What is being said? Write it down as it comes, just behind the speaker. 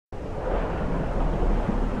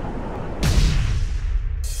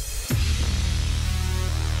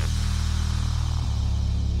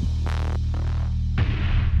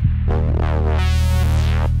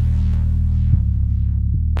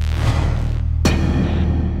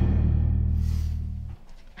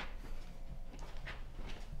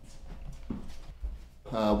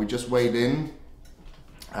we just weighed in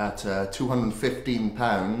at 215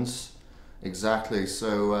 pounds exactly.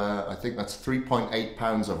 So I think that's 3.8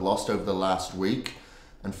 pounds I've lost over the last week,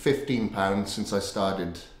 and 15 pounds since I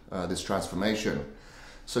started this transformation.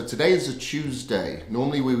 So today is a Tuesday.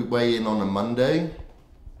 Normally we weigh in on a Monday,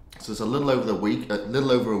 so it's a little over a week.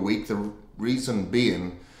 The reason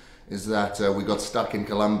being is that we got stuck in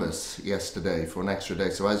Columbus yesterday for an extra day.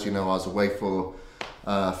 So as you know, I was away for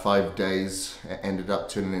 5 days. It ended up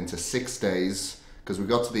turning into 6 days because we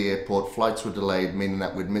got to the airport, flights were delayed, meaning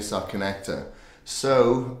that we'd miss our connector.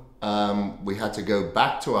 So we had to go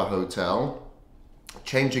back to our hotel,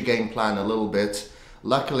 change the game plan a little bit.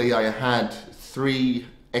 Luckily, I had 3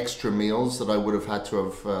 extra meals that I would have had to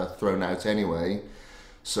have thrown out anyway.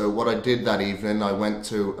 So what I did that evening, I went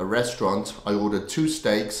to a restaurant, I ordered 2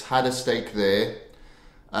 steaks, had a steak there,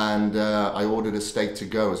 and I ordered a steak to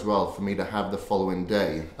go as well for me to have the following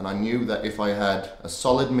day. And I knew that if I had a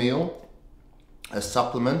solid meal, a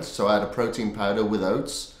supplement, so I had a protein powder with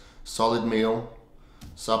oats, solid meal,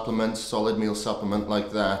 supplement, solid meal supplement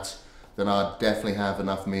like that, then I'd definitely have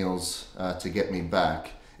enough meals to get me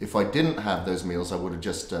back. If I didn't have those meals, I would have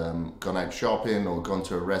just gone out shopping or gone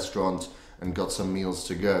to a restaurant and got some meals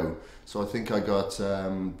to go. So I think I got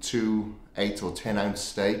 2 8 or 10 ounce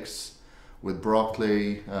steaks with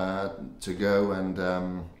broccoli to go, and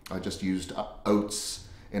I just used oats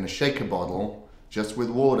in a shaker bottle just with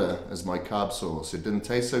water as my carb source. It didn't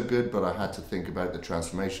taste so good, but I had to think about the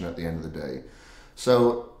transformation at the end of the day.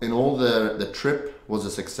 So in all, the trip was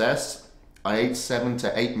a success. I ate 7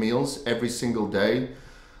 to 8 meals every single day.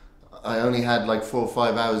 I only had like 4 or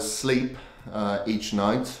 5 hours sleep each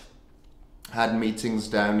night. Had meetings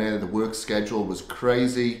down there, the work schedule was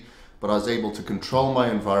crazy, but I was able to control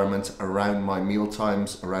my environment around my meal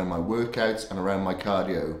times, around my workouts, and around my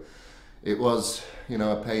cardio. It was, you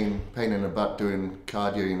know, a pain in the butt doing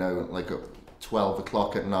cardio, you know, like at 12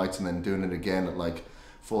 o'clock at night and then doing it again at like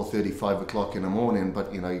 4:30, 5 o'clock in the morning,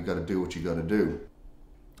 but you know, you got to do what you got to do.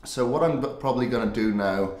 So what I'm probably going to do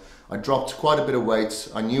now, I dropped quite a bit of weight.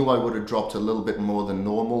 I knew I would have dropped a little bit more than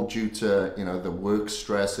normal due to, you know, the work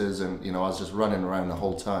stresses, and you know, I was just running around the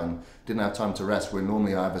whole time. Didn't have time to rest, where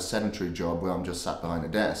normally I have a sedentary job where I'm just sat behind a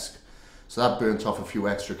desk. So that burnt off a few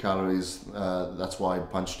extra calories. That's why I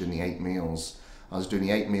punched in the 8 meals. I was doing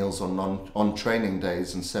the 8 meals on training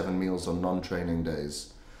days and 7 meals on non-training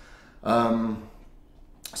days.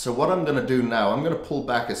 So what I'm going to do now, I'm going to pull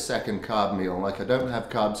back a second carb meal. Like, I don't have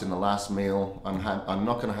carbs in the last meal. I'm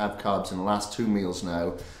not going to have carbs in the last 2 meals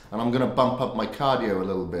now. And I'm going to bump up my cardio a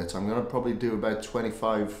little bit. I'm going to probably do about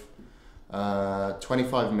 25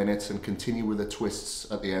 minutes and continue with the twists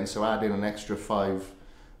at the end. So add in an extra 5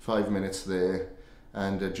 minutes there,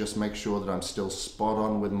 and just make sure that I'm still spot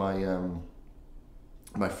on with my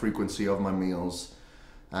my frequency of my meals.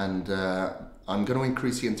 And I'm going to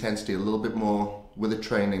increase the intensity a little bit more with the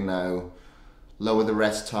training now, lower the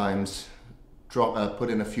rest times, put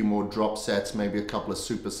in a few more drop sets, maybe a couple of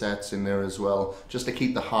supersets in there as well, just to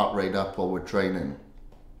keep the heart rate up while we're training.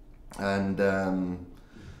 And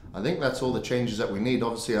I think that's all the changes that we need.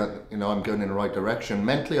 Obviously, you know, I'm going in the right direction.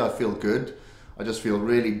 Mentally, I feel good. I just feel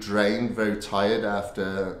really drained, very tired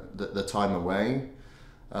after the time away.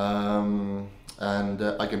 And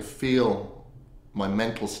I can feel my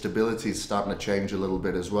mental stability is starting to change a little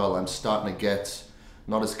bit as well. I'm starting to get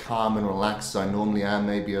not as calm and relaxed as I normally am,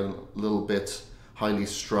 maybe a little bit highly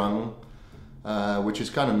strung, which is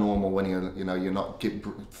kind of normal when you're not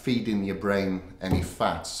feeding your brain any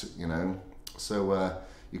fats, you know. So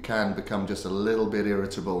you can become just a little bit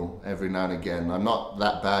irritable every now and again. I'm not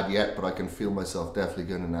that bad yet, but I can feel myself definitely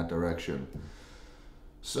going in that direction.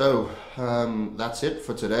 So that's it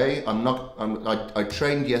for today. I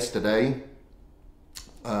trained yesterday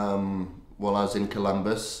while I was in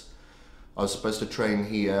Columbus. I was supposed to train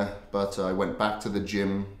here, but I went back to the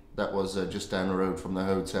gym that was just down the road from the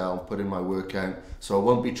hotel, put in my workout, so I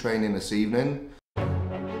won't be training this evening.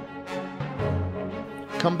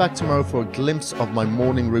 Come back tomorrow for a glimpse of my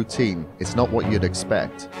morning routine. It's not what you'd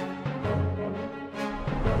expect.